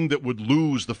team that would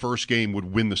lose the first game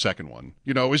would win the second one.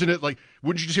 Isn't it like,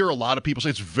 wouldn't you just hear a lot of people say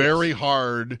it's very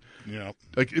hard? Yeah.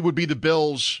 Like it would be the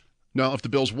Bills. No, if the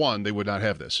Bills won, they would not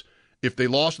have this. If they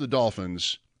lost to the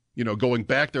Dolphins, going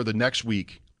back there the next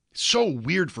week, it's so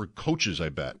weird for coaches, I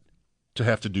bet, to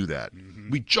have to do that.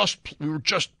 We were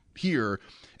just here,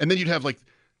 and then you'd have like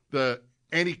the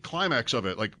anticlimax of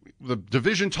it, like the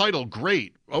division title,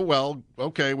 great. Oh well,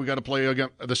 okay, we got to play again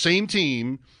the same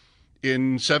team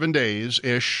in 7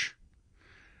 days-ish.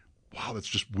 Wow, that's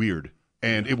just weird.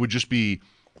 And it would just be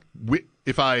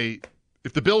if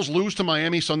the Bills lose to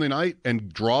Miami Sunday night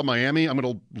and draw Miami, I'm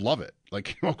going to love it.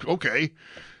 Like, okay.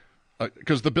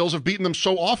 Because the Bills have beaten them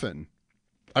so often.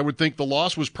 I would think the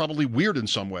loss was probably weird in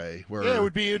some way. Where Yeah,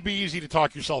 it'd be easy to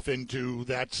talk yourself into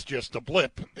that's just a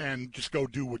blip and just go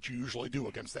do what you usually do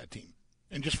against that team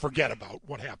and just forget about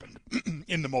what happened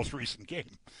in the most recent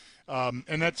game.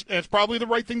 And that's probably the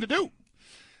right thing to do.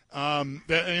 And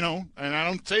I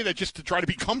don't say that just to try to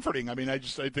be comforting. I mean, I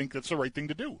think that's the right thing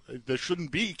to do. There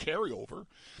shouldn't be carryover.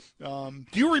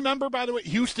 Do you remember, by the way,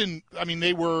 Houston? I mean,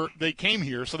 they came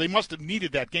here, so they must have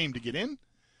needed that game to get in,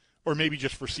 or maybe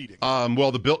just for seeding.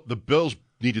 Well, the Bills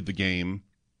needed the game,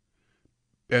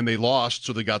 and they lost,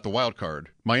 so they got the wild card.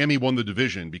 Miami won the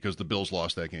division because the Bills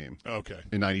lost that game. Okay.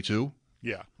 In '92.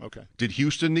 Yeah. Okay. Did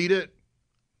Houston need it?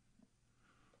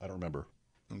 I don't remember.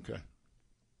 Okay.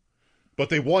 But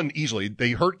they won easily.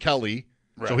 They hurt Kelly,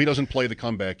 Right. so he doesn't play the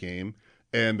comeback game.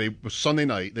 And Sunday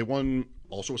night. They won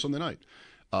also a Sunday night.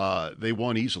 They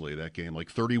won easily that game,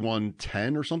 like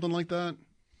 31-10 or something like that.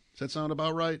 Does that sound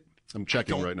about right? I'm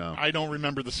checking right now. I don't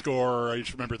remember the score. I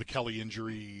just remember the Kelly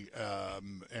injury,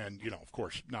 and of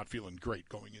course, not feeling great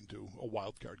going into a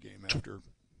wild card game after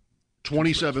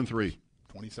 27-3.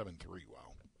 27-3.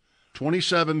 Wow.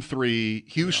 27-3.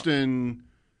 Houston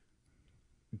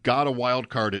got a wild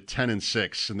card at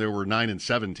 10-6, and there were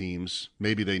 9-7 teams.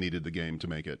 Maybe they needed the game to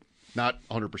make it. Not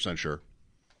 100% sure.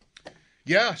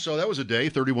 Yeah, so that was a day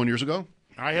 31 years ago.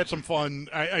 I had some fun.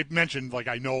 I mentioned,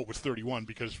 I know it was 31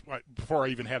 because before I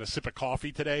even had a sip of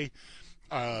coffee today,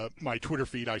 my Twitter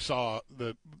feed, I saw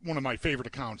one of my favorite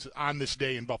accounts on this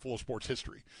day in Buffalo sports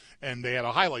history, and they had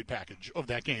a highlight package of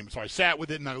that game. So I sat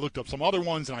with it, and I looked up some other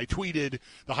ones, and I tweeted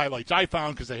the highlights I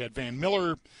found because they had Van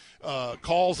Miller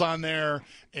calls on there,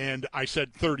 and I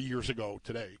said 30 years ago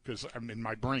today because I'm in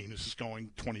my brain. This is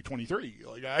going 2023,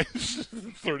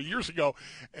 30 years ago,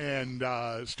 and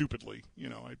stupidly,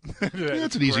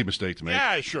 It's an easy mistake to make.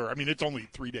 Yeah, sure. I mean, it's only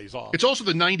 3 days off. It's also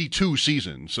the 92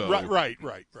 season, so Right.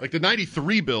 Like the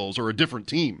 93 Bills are a different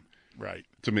team, right?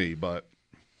 To me, but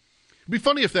it'd be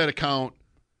funny if that account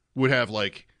would have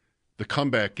the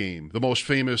comeback game, the most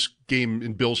famous game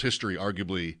in Bills history,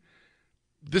 arguably.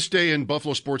 This day in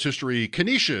Buffalo sports history,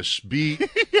 Canisius beat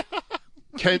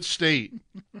Kent State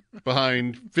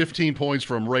behind 15 points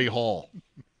from Ray Hall.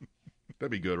 That'd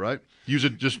be good, right?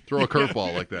 Just throw a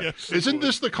curveball like that. Yes, Isn't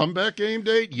this the comeback game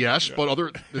date? Yes, but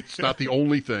it's not the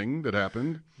only thing that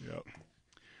happened. Yep.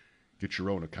 Get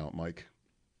your own account, Mike.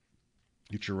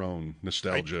 Get your own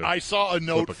nostalgia. I saw a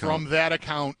note flip from account. that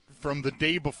account from the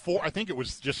day before. I think it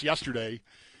was just yesterday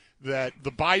that the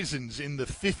Bisons in the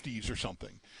 50s or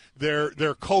something.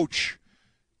 Their coach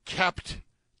kept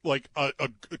a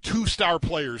 2-star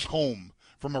players home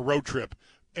from a road trip,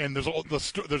 and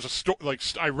there's a story.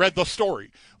 I read the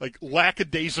story,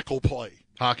 lackadaisical play.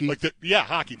 Hockey.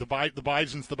 Hockey. The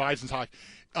Bisons hockey.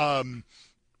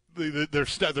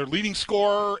 Their leading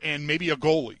scorer and maybe a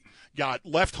goalie got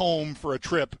left home for a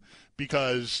trip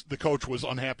because the coach was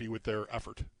unhappy with their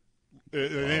effort.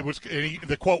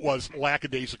 The quote was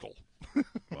lackadaisical.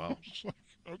 Wow.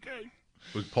 Okay.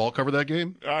 Would Paul cover that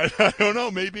game? I don't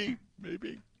know. Maybe.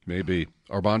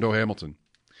 Armando Hamilton.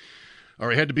 All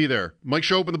right, had to be there. Mike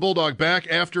Schopp and the Bulldog back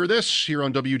after this here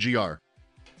on WGR.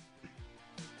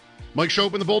 Mike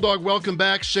Schopp and the Bulldog, welcome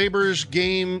back. Sabres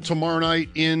game tomorrow night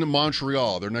in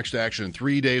Montreal. Their next action,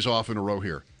 3 days off in a row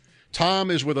here.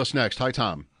 Tom is with us next. Hi,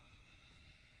 Tom.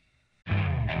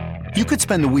 You could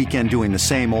spend the weekend doing the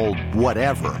same old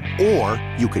whatever, or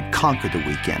you could conquer the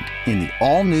weekend in the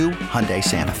all-new Hyundai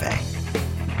Santa Fe.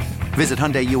 Visit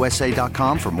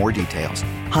HyundaiUSA.com for more details.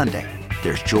 Hyundai,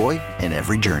 there's joy in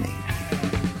every journey.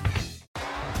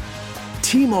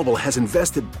 T-Mobile has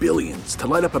invested billions to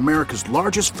light up America's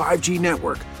largest 5G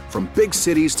network, from big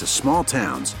cities to small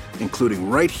towns, including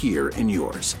right here in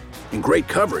yours. And great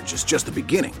coverage is just the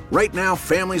beginning. Right now,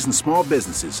 families and small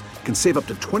businesses can save up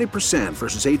to 20%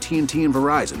 versus AT&T and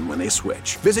Verizon when they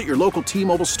switch. Visit your local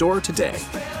T-Mobile store today.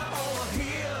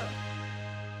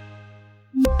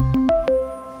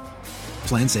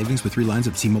 Plan savings with 3 lines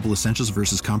of T-Mobile Essentials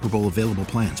versus comparable available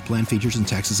plans. Plan features and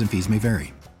taxes and fees may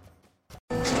vary.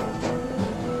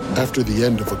 After the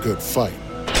end of a good fight,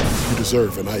 you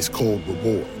deserve an ice-cold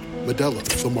reward. Modelo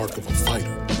is the mark of a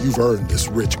fighter. You've earned this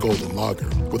rich golden lager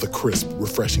with a crisp,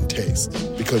 refreshing taste.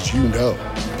 Because you know,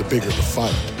 the bigger the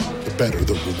fight, the better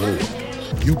the reward.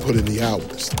 You put in the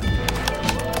hours,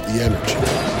 the energy,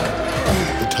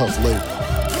 the tough labor.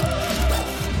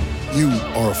 You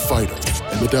are a fighter,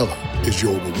 and Modelo is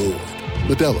your reward.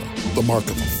 Modelo, the mark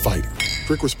of a fighter.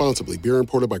 Drink responsibly. Beer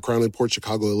imported by Crown Imports,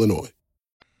 Chicago, Illinois.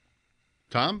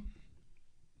 Tom?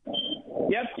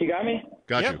 Yep, you got me?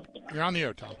 Got you. You're on the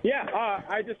air, Tom. Yeah,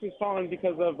 I just was calling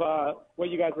because of what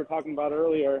you guys were talking about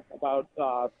earlier about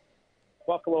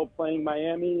Buffalo playing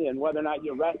Miami and whether or not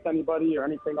you rest anybody or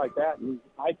anything like that. And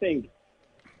I think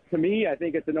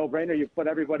it's a no-brainer. You put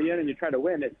everybody in and you try to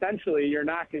win. Essentially, you're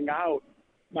knocking out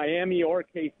Miami or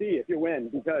KC if you win,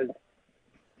 because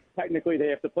technically they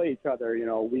have to play each other,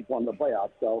 week one of the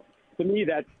playoffs. So to me,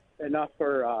 that's enough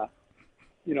for,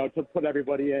 to put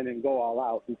everybody in and go all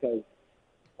out, because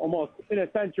almost in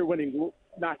a sense you're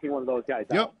knocking one of those guys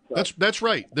out. Yep, so. That's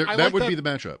right. That would be the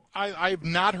matchup. I've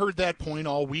not heard that point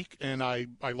all week, and I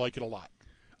like it a lot.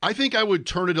 I think I would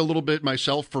turn it a little bit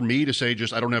myself for me to say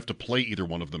just I don't have to play either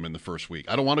one of them in the first week.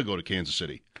 I don't want to go to Kansas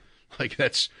City. Like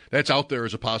that's out there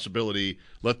as a possibility.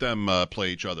 Let them play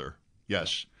each other.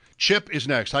 Yes. Chip is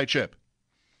next. Hi, Chip.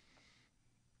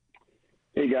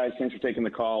 Hey, guys. Thanks for taking the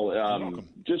call.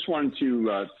 Just wanted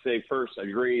to say first, I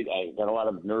agree. I got a lot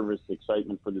of nervous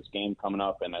excitement for this game coming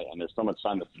up, and there's so much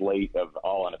on the slate of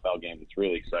all NFL games. It's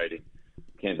really exciting.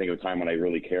 Can't think of a time when I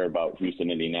really care about Houston,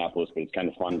 Indianapolis, but it's kind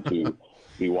of fun to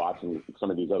be watching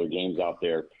some of these other games out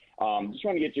there. Just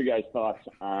want to get your guys' thoughts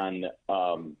on,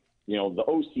 the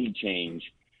OC change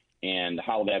and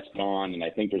how that's gone. And I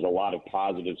think there's a lot of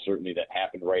positives certainly that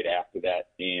happened right after that.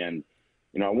 And,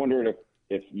 I wondered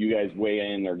if you guys weigh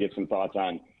in or get some thoughts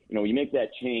on, you make that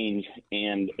change,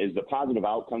 and is the positive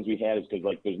outcomes we had is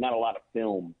because, there's not a lot of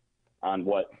film on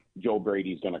what Joe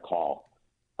Brady's going to call.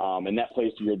 And that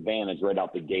plays to your advantage right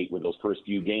out the gate with those first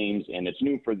few games. And it's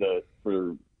new for the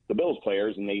Bills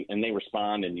players, and they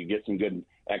respond, and you get some good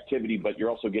activity, but you're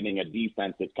also getting a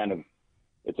defense that's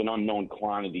it's an unknown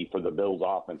quantity for the Bills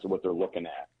offense of what they're looking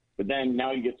at. But then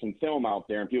now you get some film out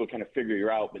there and people kind of figure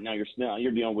you out, but now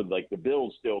you're dealing with the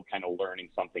Bills still kind of learning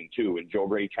something too. And Joe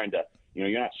Brady trying to,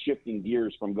 you're not shifting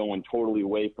gears from going totally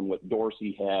away from what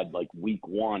Dorsey had week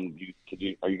one.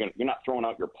 You're not throwing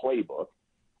out your playbook.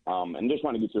 And just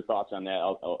want to get your thoughts on that.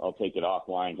 I'll take it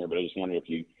offline here, but I just wonder if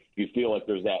you feel like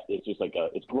there's that, it's just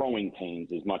it's growing pains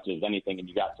as much as anything. And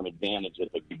you got some advantage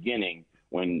at the beginning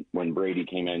when Brady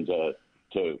came in to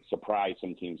surprise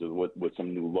some teams with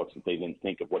some new looks that they didn't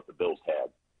think of what the Bills had.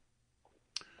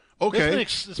 Okay,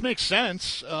 this makes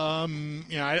sense. I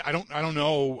don't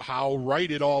know how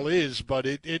right it all is, but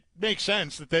it makes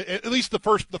sense that at least the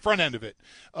front end of it,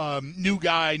 new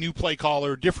guy, new play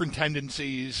caller, different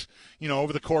tendencies.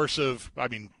 Over the course of,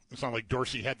 it's not like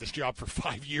Dorsey had this job for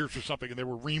 5 years or something, and there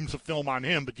were reams of film on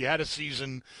him, but you had a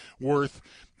season worth.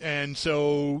 And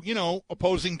so,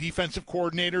 opposing defensive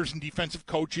coordinators and defensive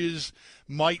coaches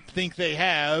might think they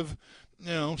have,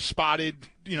 spotted,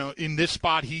 in this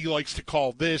spot he likes to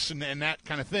call this and that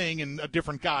kind of thing, and a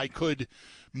different guy could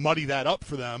muddy that up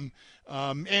for them.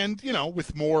 And,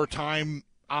 with more time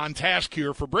on task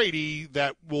here for Brady,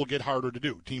 that will get harder to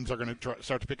do. Teams are going to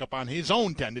start to pick up on his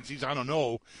own tendencies. I don't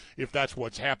know if that's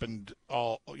what's happened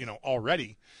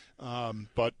already,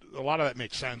 but a lot of that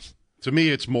makes sense. To me,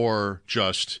 it's more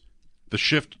just the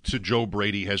shift to Joe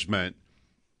Brady has meant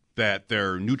that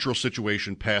their neutral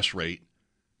situation pass rate,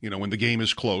 when the game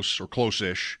is close or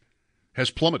close-ish,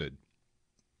 has plummeted.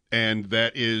 And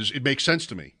it makes sense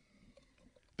to me.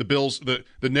 The Bills, the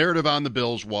narrative on the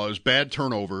Bills was bad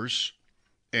turnovers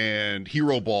and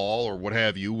hero ball or what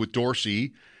have you with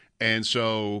Dorsey. And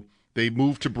so they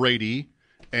moved to Brady.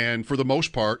 And for the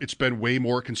most part, it's been way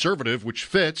more conservative, which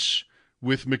fits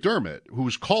with McDermott,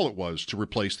 whose call it was to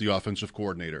replace the offensive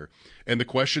coordinator. And the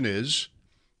question is,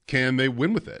 can they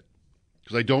win with it?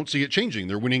 Because I don't see it changing.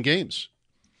 They're winning games.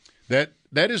 That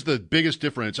is the biggest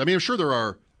difference. I'm sure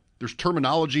there's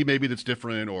terminology maybe that's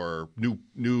different or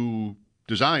new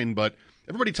design, but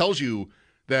everybody tells you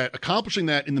that accomplishing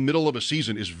that in the middle of a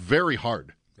season is very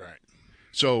hard. Right.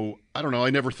 So I don't know. I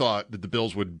never thought that the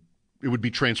Bills would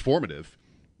be transformative.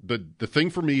 But the thing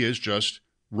for me is just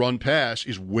run pass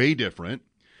is way different,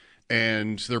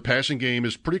 and their passing game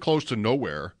is pretty close to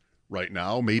nowhere right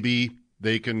now. Maybe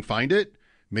they can find it.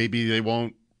 Maybe they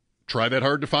won't try that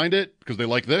hard to find it because they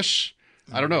like this.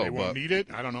 I don't know. They won't need it?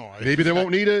 I don't know. Maybe they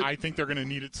won't need it. I think they're going to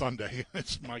need it Sunday.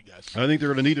 That's my guess. I think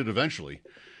they're going to need it eventually.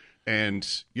 And,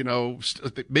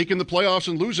 making the playoffs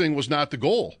and losing was not the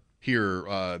goal here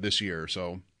this year.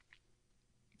 So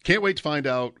can't wait to find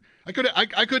out. I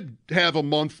could have a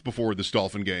month before this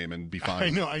Dolphin game and be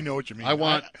fine. I know what you mean.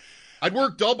 I'd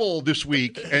work double this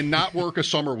week and not work a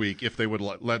summer week if they would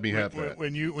let me have that.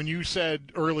 When you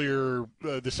said earlier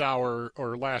this hour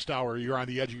or last hour you're on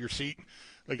the edge of your seat,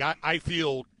 I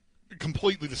feel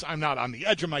completely this. I'm not on the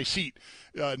edge of my seat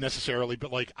necessarily,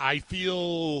 but I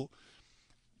feel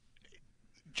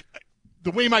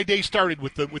the way my day started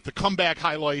with the comeback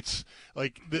highlights,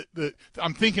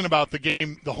 I'm thinking about the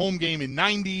home game in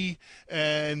 '90,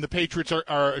 and the Patriots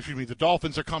the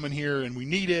Dolphins are coming here, and we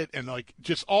need it, and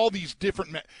just all these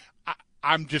different.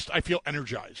 I feel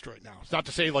energized right now. It's not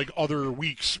to say like other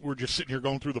weeks we're just sitting here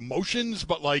going through the motions,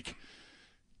 but like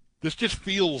this just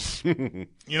feels, it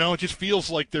just feels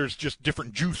like there's just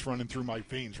different juice running through my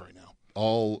veins right now.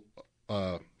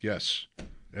 Yes,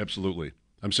 absolutely.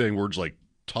 I'm saying words like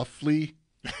toughly,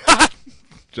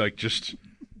 like just,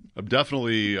 I'm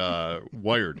definitely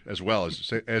wired as well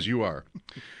as you are.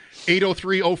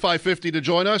 803-0550 to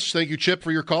join us. Thank you, Chip,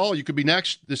 for your call. You could be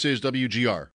next. This is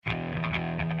WGR.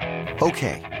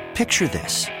 Okay, picture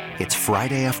this. It's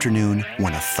Friday afternoon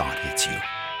when a thought hits you.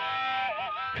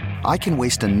 I can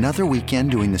waste another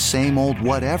weekend doing the same old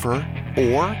whatever,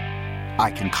 or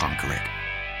I can conquer it.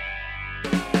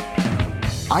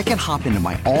 I can hop into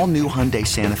my all-new Hyundai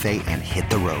Santa Fe and hit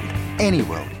the road. Any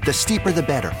road. The steeper, the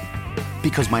better.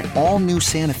 Because my all-new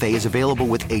Santa Fe is available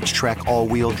with H-Track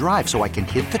all-wheel drive, so I can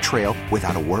hit the trail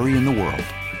without a worry in the world.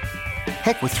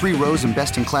 Heck, with 3 rows and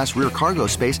best-in-class rear cargo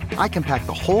space, I can pack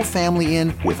the whole family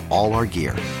in with all our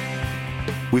gear.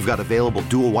 We've got available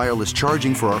dual wireless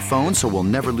charging for our phones, so we'll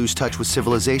never lose touch with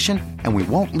civilization, and we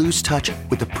won't lose touch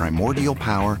with the primordial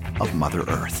power of Mother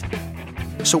Earth.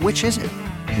 So which is it?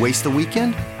 Waste the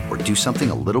weekend or do something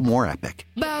a little more epic?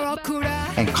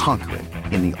 And conquer it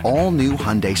in the all-new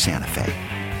Hyundai Santa Fe.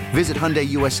 Visit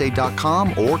HyundaiUSA.com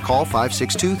or call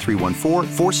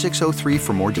 562-314-4603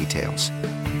 for more details.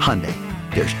 Hyundai,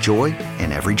 there's joy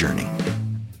in every journey.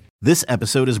 This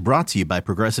episode is brought to you by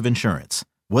Progressive Insurance.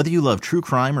 Whether you love true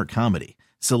crime or comedy,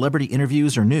 celebrity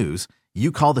interviews or news,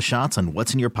 you call the shots on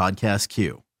what's in your podcast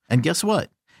queue. And guess what?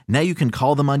 Now you can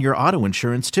call them on your auto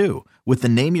insurance too with the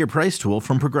Name Your Price tool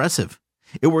from Progressive.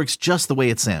 It works just the way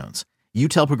it sounds. You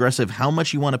tell Progressive how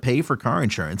much you want to pay for car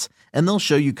insurance, and they'll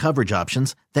show you coverage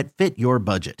options that fit your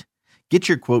budget. Get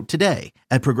your quote today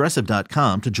at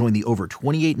Progressive.com to join the over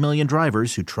 28 million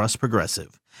drivers who trust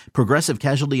Progressive. Progressive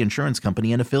Casualty Insurance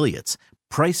Company and Affiliates.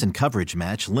 Price and coverage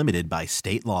match limited by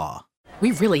state law.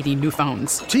 We really need new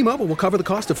phones. T-Mobile will cover the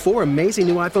cost of 4 amazing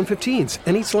new iPhone 15s,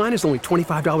 and each line is only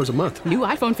 $25 a month. New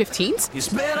iPhone 15s? It's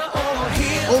better over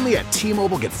here. Only at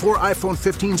T-Mobile, get 4 iPhone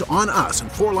 15s on us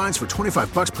and 4 lines for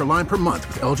 $25 per line per month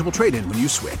with eligible trade-in when you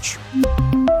switch.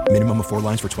 Minimum of 4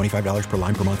 lines for $25 per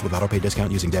line per month with autopay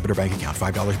discount using debit or bank account.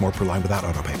 $5 more per line without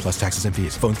autopay, plus taxes and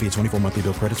fees. Phone fee at 24 monthly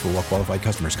bill credits for well-qualified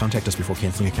customers. Contact us before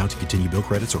canceling account to continue bill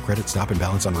credits or credit stop and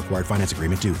balance on required finance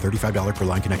agreement due. $35 per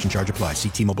line connection charge applies. See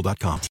T-Mobile.com.